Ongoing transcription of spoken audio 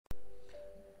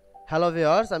Hello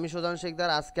viewers, আমি Suzanne Sikdar.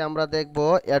 আজকে আমরা দেখব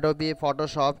অ্যাডোবি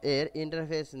ফটোশপ এর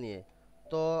ইন্টারফেস নিয়ে।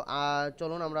 তো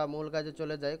চলুন আমরা মূল কাজে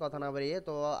চলে যাই কথা না বাড়িয়ে।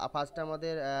 তো ফার্স্টে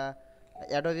আমাদের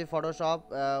অ্যাডোবি ফটোশপ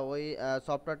ওই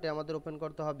সফটওয়্যারটি আমাদের ওপেন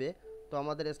করতে হবে। তো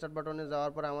আমাদের স্টার্ট বাটনে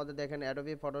যাওয়ার পরে আমাদের দেখেন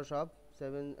অ্যাডোবি ফটোশপ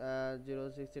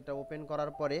 706 এটা ওপেন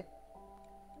করার পরে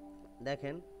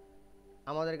দেখেন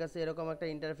আমাদের কাছে এরকম একটা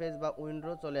ইন্টারফেস বা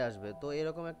উইন্ডো চলে আসবে। তো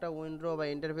এরকম একটা উইন্ডো বা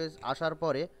ইন্টারফেস আসার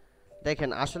পরে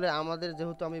দেখেন আসলে আমাদের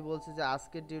যেহেতু আমি বলছি যে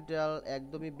আজকের টিউটোরিয়াল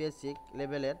একদমই বেসিক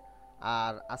লেভেলের,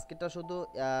 আর আজকেরটা শুধু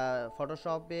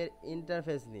ফটোশপের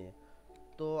ইন্টারফেস নিয়ে।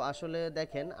 তো আসলে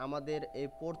দেখেন আমাদের এই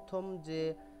প্রথম যে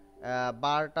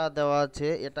বারটা দেওয়া আছে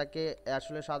এটাকে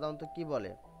আসলে সাধারণত কি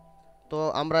বলে। তো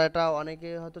আমরা এটা অনেকে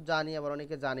হয়তো জানি, আবার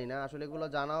অনেকে জানি না। আসলে এগুলো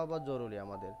জানাও বা জরুরি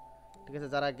আমাদের, ঠিক আছে?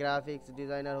 যারা গ্রাফিক্স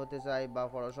ডিজাইনার হতে চায় বা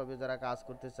ফটোশপে যারা কাজ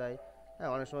করতে চায়,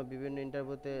 হ্যাঁ, অনেক সময় বিভিন্ন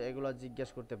ইন্টারভিউতে এগুলো জিজ্ঞেস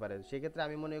করতে পারে। সেক্ষেত্রে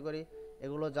আমি মনে করি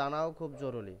এগুলো জানাও খুব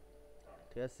জরুরি,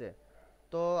 ঠিক আছে?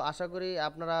 তো আশা করি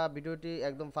আপনারা ভিডিওটি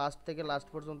একদম ফার্স্ট থেকে লাস্ট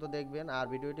পর্যন্ত দেখবেন, আর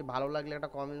ভিডিওটি ভালো লাগলে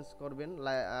একটা কমেন্টস করবেন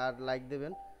আর লাইক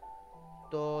দেবেন।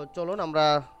 তো চলুন আমরা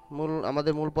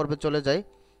আমাদের মূল পর্বে চলে যাই।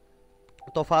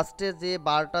 তো ফার্স্টে যে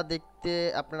বারটা দেখতে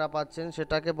আপনারা পাচ্ছেন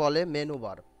সেটাকে বলে মেনু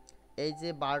বার। এই যে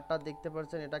বারটা দেখতে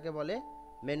পাচ্ছেন এটাকে বলে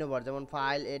মেনু বার। যেমন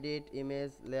ফাইল, এডিট,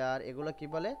 ইমেজ, লেয়ার, এগুলো কি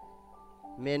বলে?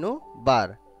 Menu bar.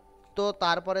 তো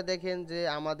তারপরে দেখেন যে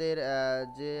আমাদের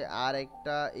যে আর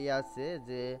একটা আছে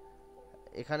যে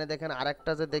এখানে দেখেন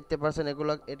আরেকটা যে দেখতে পাচ্ছেন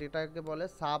এটাকে বলে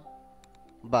সাব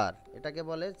বার। এটাকে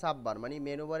বলে সাব বার, মানে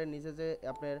মেনু বারের নিচে যে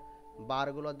আপনার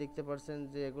বারগুলো দেখতে পাচ্ছেন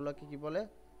যে এগুলোকে কি বলে?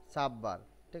 সাব বার,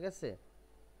 ঠিক আছে?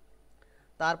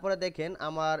 তারপরে দেখেন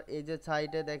আমার এই যে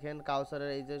সাইডে দেখেন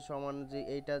কাউসারের এই যে সমান যে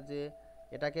এইটা যে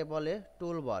এটাকে বলে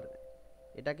টুলবার।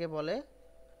 এটাকে বলে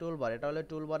টুলবার। এটা হলো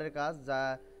টুলবারের কাজ, যা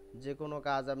যে কোনো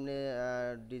কাজ আপনি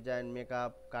ডিজাইন,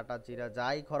 মেকআপ, কাটা চিরা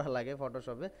যাই করা লাগে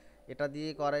ফটোশপে এটা দিয়ে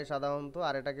করে সাধারণত।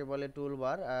 আর এটাকে বলে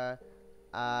টুলবার।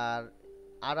 আর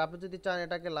আর আপনি যদি চান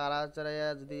এটাকে লাড়া চাড়াইয়া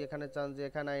যদি এখানে চান যে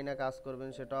এখানে আইনা কাজ করবেন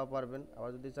সেটাও পারবেন, আবার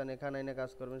যদি চান এখানে আইনা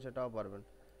কাজ করবেন সেটাও পারবেন।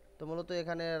 তো মূলত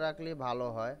এখানে রাখলেই ভালো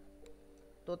হয়।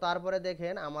 তো তারপরে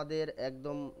দেখেন আমাদের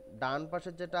একদম ডান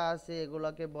পাশে যেটা আছে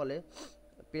এগুলাকে বলে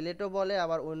প্লেটও বলে,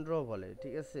 আবার উইন্ডো বলে,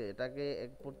 ঠিক আছে? এটাকে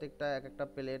প্রত্যেকটা এক একটা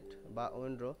প্লেট বা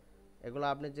উইন্ডো, এগুলো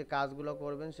আপনি যে কাজগুলো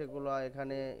করবেন সেগুলো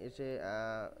এখানে এসে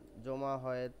জমা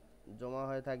হয়ে জমা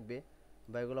হয়ে থাকবে,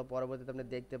 বা এগুলো পরবর্তীতে আপনি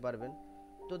দেখতে পারবেন।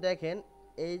 তো দেখেন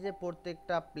এই যে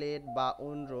প্রত্যেকটা প্লেট বা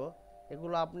উইন্ডো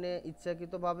এগুলো আপনি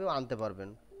ইচ্ছাকৃতভাবেও আনতে পারবেন।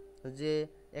 যে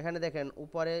এখানে দেখেন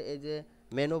উপরে এই যে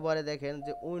মেনু বারে দেখেন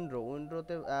যে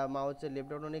উইন্ডোতে মাউসের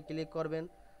লেফট বাটনে ক্লিক করবেন।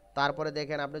 তারপরে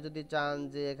দেখেন আপনি যদি চান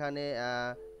যে এখানে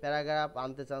প্যারাগ্রাফ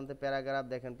আনতে চান তো প্যারাগ্রাফ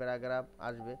দেখেন প্যারাগ্রাফ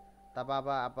আসবে।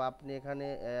 তারপর আপনি এখানে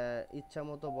ইচ্ছা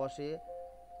মতো বসে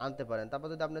আনতে পারেন। তারপর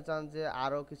যদি আপনি চান যে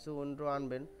আরও কিছু উইন্ডো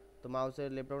আনবেন তো মাউসের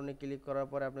লেফট বাটনে ক্লিক করার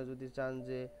পরে আপনি যদি চান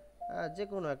যে যে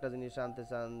কোনো একটা জিনিস আনতে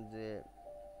চান, যে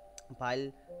ফাইল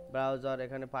ব্রাউজার,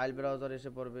 এখানে ফাইল ব্রাউজার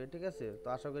এসে পড়বে, ঠিক আছে? তো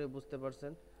আশা করি বুঝতে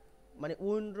পারছেন। মানে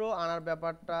উইন্ডো আনার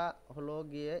ব্যাপারটা হলো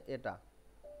গিয়ে এটা,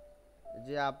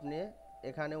 যে আপনি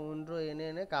এখানে উইন্ডো এনে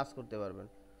এনে কাজ করতে পারবেন।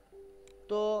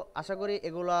 তো আশা করি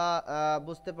এগুলা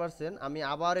বুঝতে পারছেন। আমি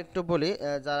আবার একটু বলি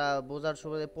যারা বোঝার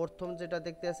সুবিধা। প্রথম যেটা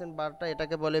দেখতে আছেন বারটা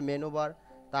এটাকে বলে মেনু বার।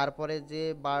 তারপরে যে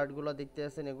বারগুলো দেখতে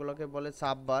আছেন এগুলোকে বলে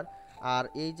সাব বার। আর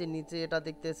এই যে নিচে এটা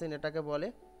দেখতে আছেন এটাকে বলে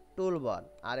টুল বার।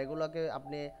 আর এগুলোকে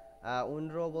আপনি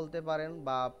উইন্ডো বলতে পারেন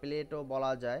বা প্লেটও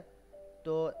বলা যায়।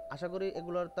 তো আশা করি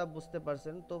এগুলোর তা বুঝতে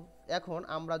পারছেন। তো এখন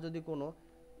আমরা যদি কোনো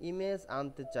ইমেজ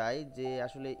আনতে চাই, যে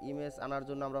আসলে ইমেজ আনার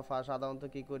জন্য আমরা সাধারণত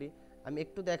কী করি আমি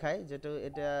একটু দেখাই, যেটা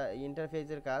এটা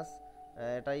ইন্টারফেসের কাজ।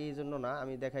 এটা এই জন্য না,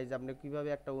 আমি দেখাই যে আপনি কীভাবে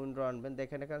একটা উইন্ডো আনবেন।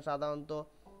 দেখেন এখানে সাধারণত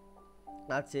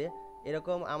আছে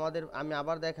এরকম আমাদের। আমি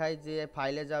আবার দেখাই যে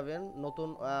ফাইলে যাবেন, নতুন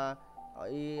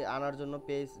ই আনার জন্য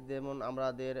পেজ, যেমন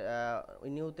আমাদের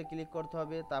নিউতে ক্লিক করতে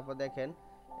হবে। তারপর দেখেন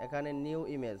এখানে নিউ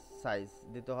ইমেজ সাইজ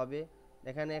দিতে হবে।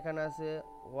 এখানে আছে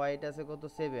হোয়াইট আছে কত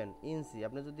 7 ইঞ্চি।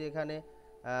 আপনি যদি এখানে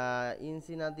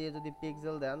ইঞ্চি না দিয়ে যদি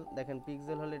পিক্সেল দেন, দেখেন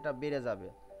পিক্সেল হলে এটা বেড়ে যাবে।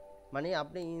 মানে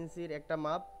আপনি ইঞ্চির একটা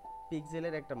মাপ,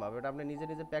 পিক্সেলের একটা মাপ, এটা আপনি নিজে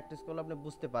নিজে প্র্যাকটিস করলে আপনি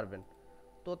বুঝতে পারবেন।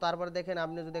 তো তারপরে দেখেন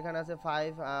আপনি যদি এখানে আছে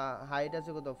 5, হাইট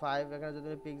আছে কত 5, এখানে যদি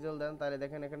পিক্সেল দেন তাহলে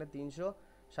দেখেন এখানে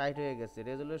 360 হয়ে গেছে।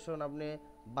 রেজুলেশন আপনি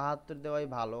 72 দেওয়াই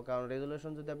ভালো, কারণ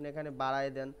রেজুলেশন যদি আপনি এখানে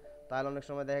বাড়ায় দেন তাহলে অনেক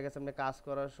সময় দেখা গেছে আপনি কাজ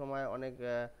করার সময় অনেক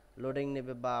লোডিং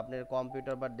নেবে, বা আপনার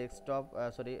কম্পিউটার বা ডেস্কটপ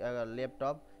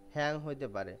ল্যাপটপ হ্যাং হইতে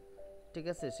পারে, ঠিক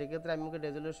আছে? সেক্ষেত্রে আমি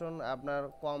রেজুলেশন আপনার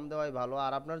কম দেওয়াই ভালো।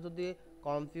 আর আপনার যদি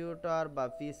কম্পিউটার বা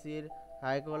পিসির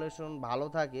হাই কোয়ালিশন ভালো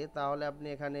থাকে তাহলে আপনি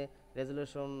এখানে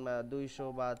রেজুলেশন 200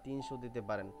 বা 300 দিতে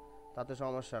পারেন, তাতে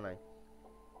সমস্যা নাই।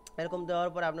 এরকম দেওয়ার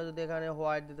পরে আপনি যদি এখানে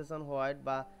হোয়াইট দিতে চান হোয়াইট,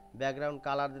 বা ব্যাকগ্রাউন্ড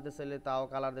কালার দিতে চাইলে তাও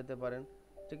কালার দিতে পারেন,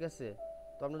 ঠিক আছে।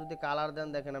 তো আপনি যদি কালার দেন,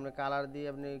 দেখেন আপনি কালার দিয়ে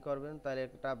আপনি করবেন, তাহলে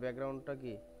একটা ব্যাকগ্রাউন্ডটা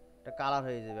কি একটা কালার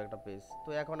হয়ে যাবে একটা পেজ। তো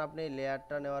এখন আপনি এই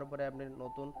লেয়ারটা নেওয়ার পরে আপনি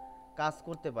নতুন কাজ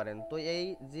করতে পারেন। তো এই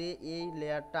যে এই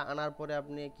লেয়ারটা আনার পরে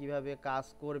আপনি কিভাবে কাজ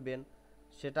করবেন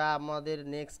সেটা আমাদের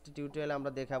নেক্সট টিউটোরিয়ালে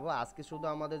আমরা দেখাবো। আজকে শুধু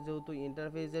আমাদের যেহেতু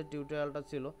ইন্টারফেসের টিউটোরিয়ালটা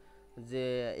ছিল, যে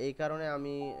এই কারণে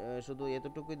আমি শুধু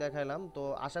এতটুকুই দেখাইলাম। তো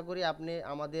আশা করি আপনি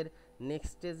আমাদের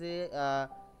নেক্সটে যে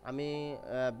আমি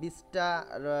 20টা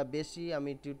বেশি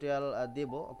আমি টিউটোরিয়াল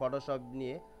দেব ফটোশপ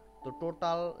নিয়ে। তো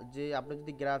টোটাল যে আপনি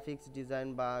যদি গ্রাফিক্স ডিজাইন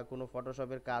বা কোনো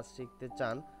ফটোশপের কাজ শিখতে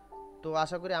চান, তো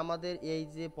আশা করি আমাদের এই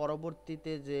যে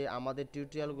পরবর্তীতে যে আমাদের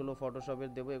টিউটোরিয়ালগুলো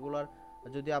ফটোশপের দেবো, এগুলোর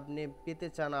যদি আপনি পেতে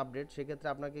চান আপডেট, সেক্ষেত্রে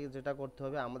আপনাকে যেটা করতে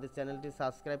হবে আমাদের চ্যানেলটি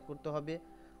সাবস্ক্রাইব করতে হবে।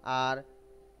 আর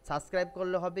সাবস্ক্রাইব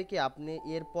করলে হবে কি, আপনি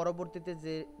এর পরবর্তীতে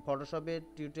যে ফটোশপের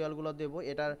টিউটোরিয়ালগুলো দেবো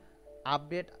এটার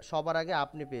আপডেট সবার আগে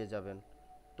আপনি পেয়ে যাবেন।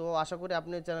 তো আশা করি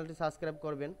আপনি চ্যানেলটি সাবস্ক্রাইব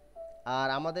করবেন। আর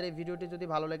আমাদের এই ভিডিওটি যদি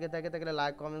ভালো লেগে থাকে তাহলে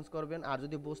লাইক কমেন্টস করবেন, আর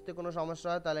যদি বুঝতে কোনো সমস্যা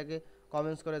হয় তাহলে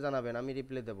কমেন্টস করে জানাবেন, আমি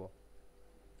রিপ্লাই দেবো।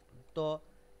 তো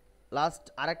লাস্ট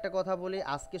আরেকটা কথা বলি,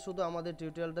 আজকে শুধু আমাদের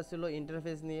টিউটোরিয়ালটা ছিল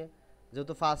ইন্টারফেস নিয়ে,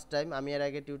 যেহেতু ফার্স্ট টাইম, আমি এর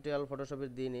আগে টিউটোরিয়াল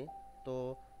ফটোশপের দিইনি। তো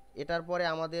এটার পরে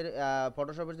আমাদের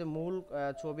ফটোশপের যে মূল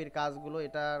ছবির কাজগুলো,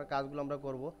 এটার কাজগুলো আমরা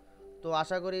করব। তো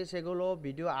আশা করি সেগুলো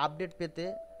ভিডিও আপডেট পেতে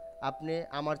আপনি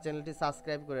আমার চ্যানেলটি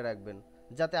সাবস্ক্রাইব করে রাখবেন,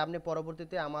 যাতে আপনি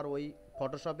পরবর্তীতে আমার ওই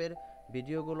ফটোশপের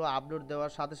ভিডিওগুলো আপলোড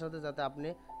দেওয়ার সাথে সাথে যাতে আপনি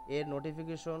এর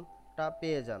নোটিফিকেশনটা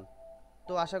পেয়ে যান।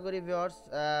 তো আশা করি ভিউয়ার্স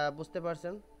বুঝতে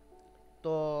পারছেন।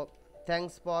 তো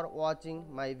thanks for watching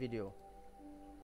my video.